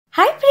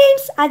Hi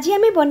friends, आज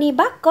आम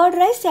बनइबा curd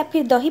rice या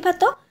फिर दही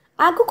भात।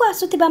 आगु को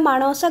आसुथिबा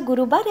माणओसा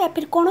गुरुवार या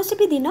फिर कोनोसी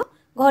भी दिन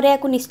घरे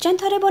याकु निश्चय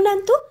थरे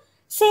बनांतु,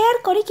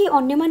 शेयर करिकि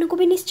अन्य मानकु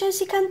भी निश्चय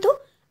सिखांतु।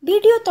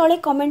 वीडियो तळे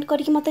कमेंट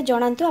करिकि मते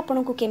जणांतु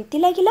आपनकु केमति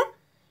लागिला।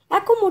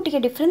 याकु मु टिके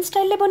डिफरेंट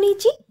स्टाइल ले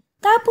बनईची।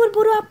 ता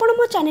पूर्वरु आपण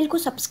मो चैनल को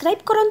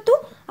सब्सक्राइब करंतु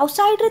और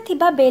साइड रे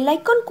थिबा बेल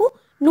आइकन को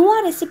नुआ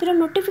रेसिपी रो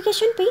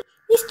नोटिफिकेशन पे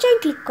निश्चय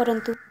क्लिक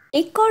करंतु।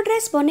 एक कर्ड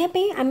राइस बने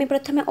पे आमे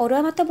प्रथमे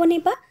अरुआ भात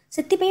बनेबा।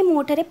 सेति पे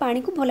मु एठारे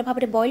पानी को भल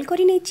भाबरे बॉईल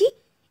करि नेची।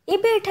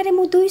 एबे एठारे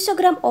मु 200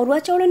 ग्राम अरुआ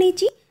चाउल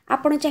नेची।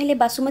 आपण चाहिले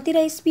बासमती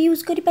राइस भी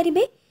यूज करि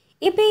परिबे।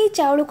 एबे ए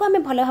चाउल को आमे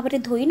भल भाबरे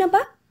धोई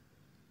नबा।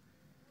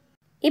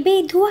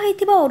 एबे धुआ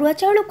हेतिबा अरुआ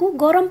चाउल को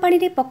गरम पानी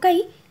रे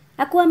पकाई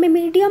आकु आमे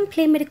मीडियम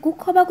फ्लेम रे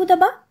कुक होबा को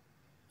दबा।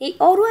 ए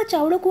अरुआ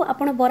चाउल को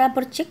आपण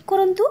बराबर चेक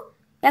करंतु।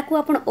 याकु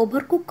आपण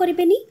ओभर कुक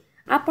करिबेनी।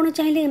 आपण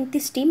चाहिले एम्ति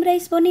स्टीम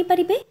राइस बनै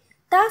परिबे।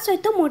 ता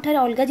सहित मोठारे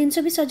अलगा जिंस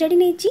भी सजाड़ी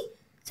नेची।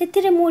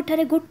 सेथिरे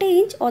मोठारे 1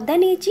 इंच अदा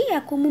नेची।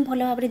 याकु मु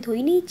भल भाबरे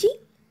धोई नेची।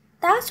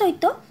 ता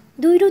सहित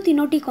 2 रु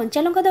 3 टी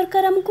कंचा लंका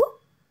दरकार हमकु।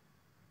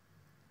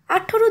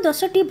 8 रु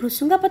 10 टी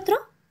भृसुंगा पत्र।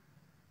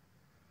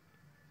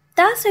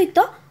 ता सहित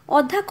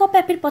आधा कप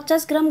या फिर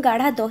 50 ग्राम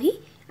गाढ़ा दही।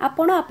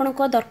 आपण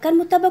आपणको दरकार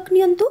मुताबिक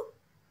नियंतु।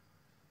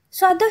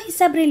 स्वाद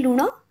हिसाब रे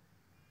लूण।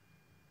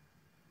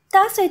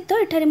 ता सहित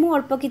एठारे मु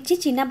अल्प किछि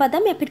चिना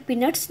बादाम या फिर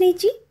पीनट्स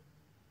नेची।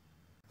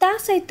 ता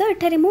सहित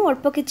एठारे मु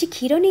अल्प किछि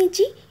क्षीर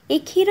नेची। ए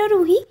क्षीर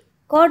रु ही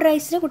कर्ड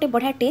राइस रे गोटे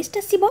बढ़िया टेस्ट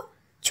आसीबो।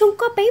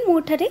 छुंक पे मु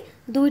एठारे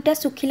 2टा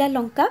सुखिला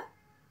लंका,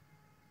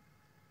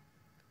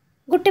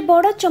 गोटे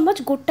बड़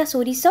चमच गोटा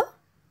सोरिष,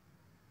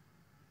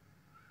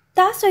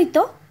 ता सहित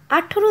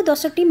 8 रु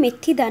 10 टी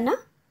मेथी दाना,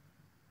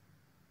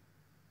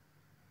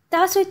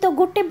 ता सहित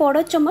गोटे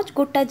बड़ चमच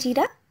गोटा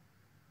जीरा।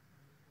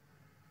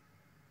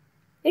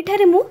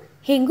 एठारे मु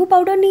हेंगु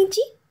पाउडर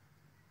नेची।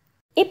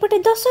 एपटे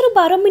 10 रु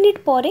 12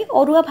 मिनिट परे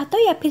अरुआ भात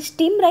या फिर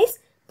स्टीम राइस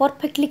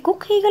परफेक्टली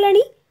कुक हो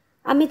गलानी।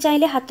 आमे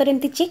चाहिले हाथ रे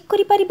एमती चेक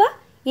करि परिबा।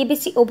 ये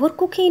बेसी ओभर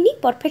कुक हेनी,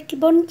 परफेक्टली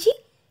बनची।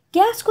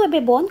 गैस को एबे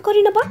बंद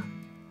करि नबा।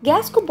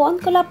 गैस को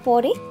बंद कला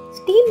परे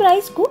स्टीम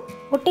राइस को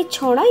गोटे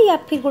छणा या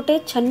फिर गोटे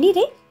छन्नी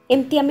रे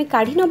एमती आमे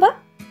काढी नबा।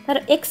 तार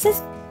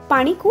एक्सेस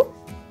पानी को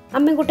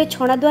आमे गोटे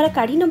छणा द्वारा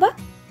काढी नबा।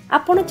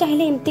 आपण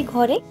चाहिले एमती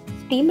घरे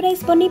स्टीम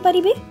राइस बनै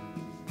परिबे।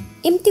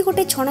 एमती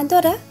गोटे छणा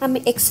द्वारा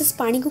आमे एक्सेस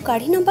पानी को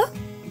काढी नबा।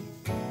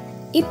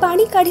 ए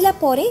पानी काढिला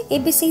परे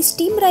एबे से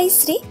स्टीम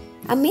राइस रे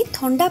आमे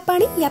ठंडा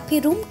पानी या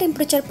फिर रूम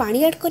टेम्परेचर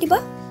पानी ऐड करिबा।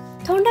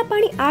 ठंडा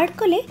पानी ऐड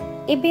कले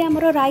एबे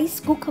हमरो राइस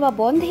कुक हवा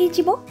बंद हे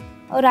जिवो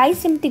और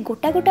राइस एमती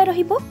गोटा गोटा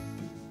रहिबो।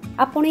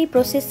 आपण ए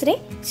प्रोसेस रे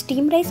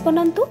स्टीम राइस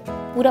बनांतु।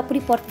 पूरा पूरी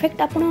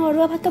परफेक्ट आपण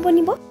अरुआ भात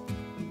बनिबो।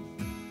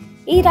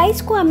 ए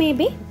राइस को आमे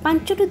एबे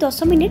 5 रु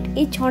 10 मिनिट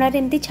ए छणा रे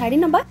एमती छाडी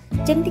नबा,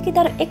 जेमती कि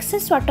तार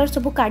एक्सेस वाटर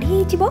सब काढी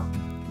हे जिवो।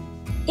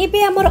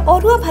 एबे हमर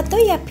अरुआ भात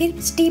या फिर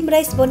स्टीम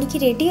राइस बनिकी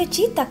रेडी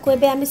अछि। ताको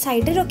एबे आमे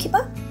साइड रे रखिबा।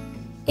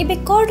 एबे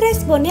कर्ड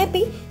राइस बने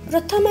पे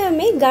प्रथमे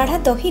आमे गाढ़ा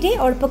दही रे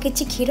अल्प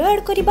किछि क्षीर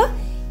ऐड करिबा।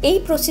 एई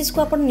प्रोसेस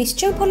को आपण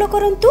निश्चय फॉलो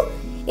करंतु।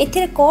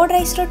 एथिरे कर्ड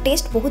राइस रो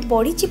टेस्ट बहुत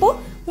बढ़ी जिवो।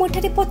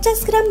 मोठारे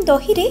 50 ग्राम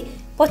दही रे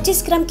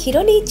 25 ग्राम क्षीर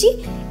नेछि।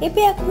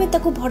 एबे आकु मे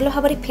ताकु भलो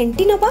भाबरे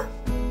फेंटी नबा।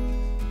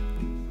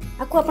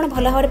 आकु आपण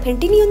भलो भाबरे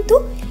फेंटी नियंतु।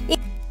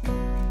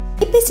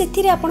 एबे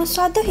सेथिरे आपण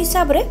स्वाद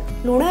हिसाब रे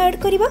लूण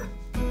ऐड करिबा।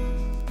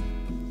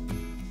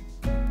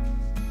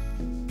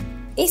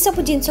 ए सब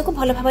जिंस को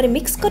भलो भाबरे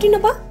मिक्स करि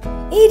नबा।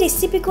 ए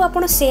रेसिपी को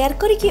आपण शेयर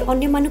करिकि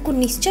अन्य मानकु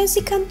निश्चय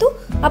सिखांतु।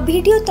 आ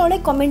वीडियो तळे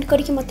कमेंट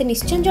करिकि मते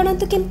निश्चय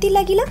जणांतु केमति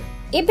लागिला।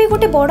 एबे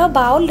गोटे बड़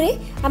बाउल रे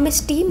आमे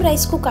स्टीम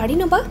राइस को काढी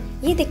नबा।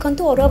 ये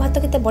देखंतु अरुआ भात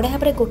केते बढ़िया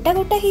भाबरे गोटा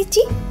गोटा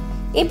हेची।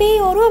 एबे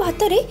अरुआ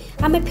भात रे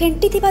आमे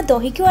फेंटी थिबा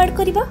दही को ऐड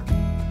करिबा।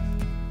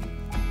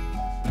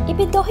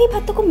 एबे दही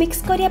भात को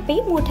मिक्स करिया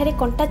पे मोठारे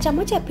कंटा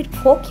चामच या फिर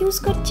फोक यूज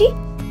करची।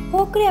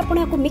 फोक रे आपण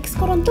आको मिक्स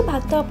करंतु।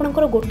 भात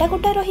आपणकर गोटा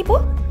गोटा रहिबो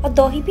और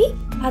दही भी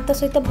भात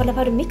सहित भल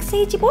भाबरे मिक्स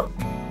हे जिवो।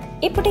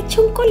 एपटे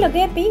छुंक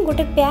लगाया पे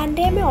गोटे पैन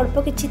रे आमे अल्प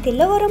किछि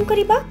तेल गरम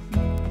करिबा।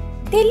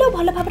 तेल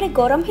भल भाबरे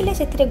गरम हेले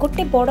सेथिरे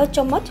गोटे बड़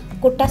चमच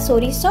गोटा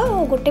सोरिष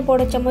और गोटे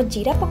बड़ चमच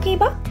जीरा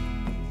पकेइबा।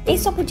 ए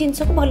सब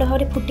जिंस को भल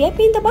भाबरे फुटिया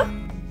पे दबा।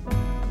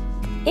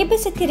 एबे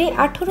सेथिरे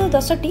 8 रु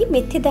 10 टी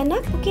मेथी दाना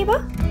पकेइबा।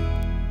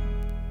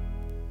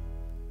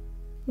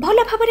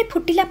 भल भाबरे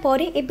फुटिला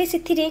परे एबे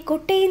सेथिरे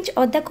 1 इंच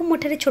अदा को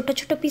मोठारे छोट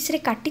छोट पीस रे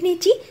काटी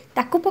नेची।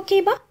 ताकू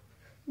पकेइबा।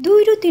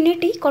 2 रु 3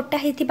 टी कटा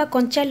हेतिबा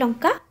कंचा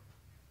लंका,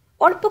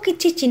 अल्प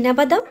किछि चिना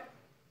बादाम।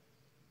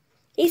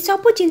 ए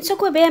सब जिंस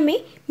को एबे आमे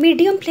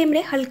मीडियम फ्लेम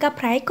रे हल्का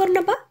फ्राई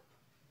करनबा।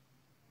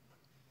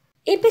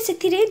 एबे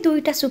सेथिरे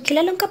 2टा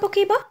सुखिला लंका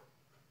पकेइबा।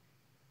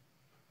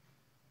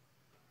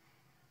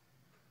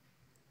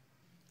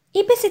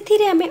 एबे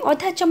सेथिरे आमे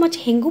आधा चमच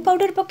हेंगु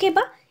पाउडर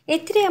पकेइबा।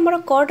 एथिरे हमर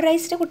कर्ड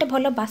राइस रे गोटे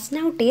भलो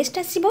बास्ना और टेस्ट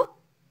आसीबो।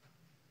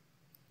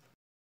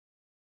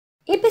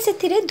 एबे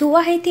सेथिरे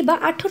धुआ हेतिबा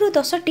 8 रु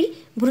 10 टी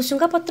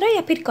भृसुंगा पत्र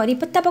या फिर करी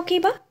पत्ता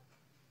पकेइबा।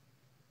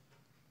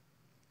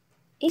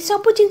 ए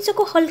सब जिंस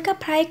को हल्का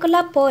फ्राई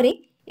कला परे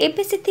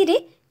एबे सेथिरे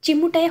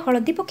चिमुटाए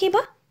हळदी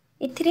पकेइबा।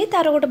 एथिरे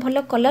तार गोटे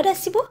भलो कलर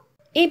आसीबो।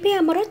 एबे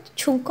आमर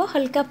छुंक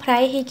हल्का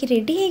फ्राए होकर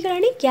रेडी हो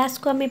गलानी। गैस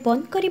को आम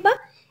बंद करवा।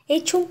 ए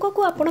छुंक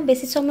को आपण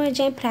बेसी समय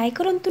जाए फ्राए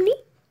करंतुनी।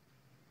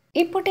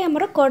 एपटे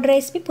आमर कर्ड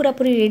राइस भी पूरा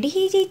पूरी रेडी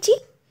हो जाइए।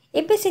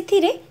 एबे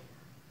सेथिरे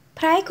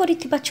फ्राए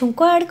करिथिबा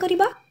छुंक ऐड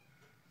करवा।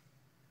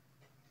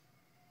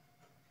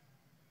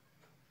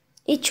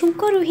 ए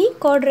छुंक रु ही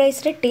कर्ड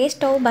राइस रे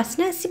टेस्ट और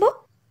बास्ना आसीबो।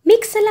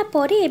 मिक्स हला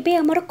परे एबे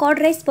हमर कर्ड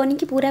राइस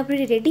बनिकी पूरा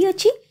पूरी रेडी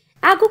अछि।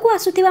 आगु को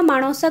आसुथिबा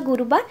मानसा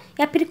गुरुवार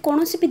या फिर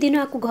कोनोसी भी दिन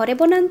आकु घरे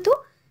बनांतु।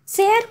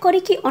 शेयर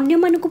करिकी अन्य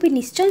मानकु भी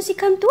निश्चय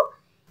सिखांतु।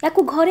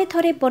 याकु घरे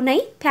थरे बनाई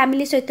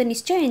फैमिली सहित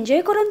निश्चय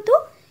एंजॉय करंतु।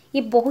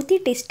 ये बहुत ही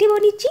टेस्टी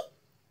बनिछि।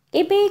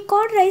 एबे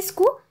कर्ड राइस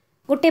को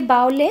गोटे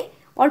बाउले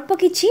अल्प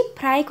किछि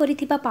फ्राए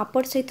करिथिबा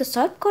पापड़ सहित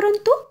सर्व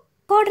करंतु।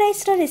 कर्ड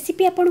राइस रा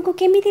रेसिपी आपनको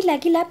केमिति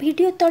लागिला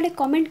वीडियो तले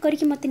कमेंट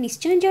करिकी मते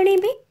निश्चय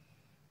जणेबे।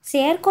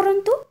 शेयर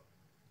करंतु।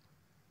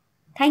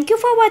 Thank you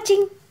for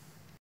watching.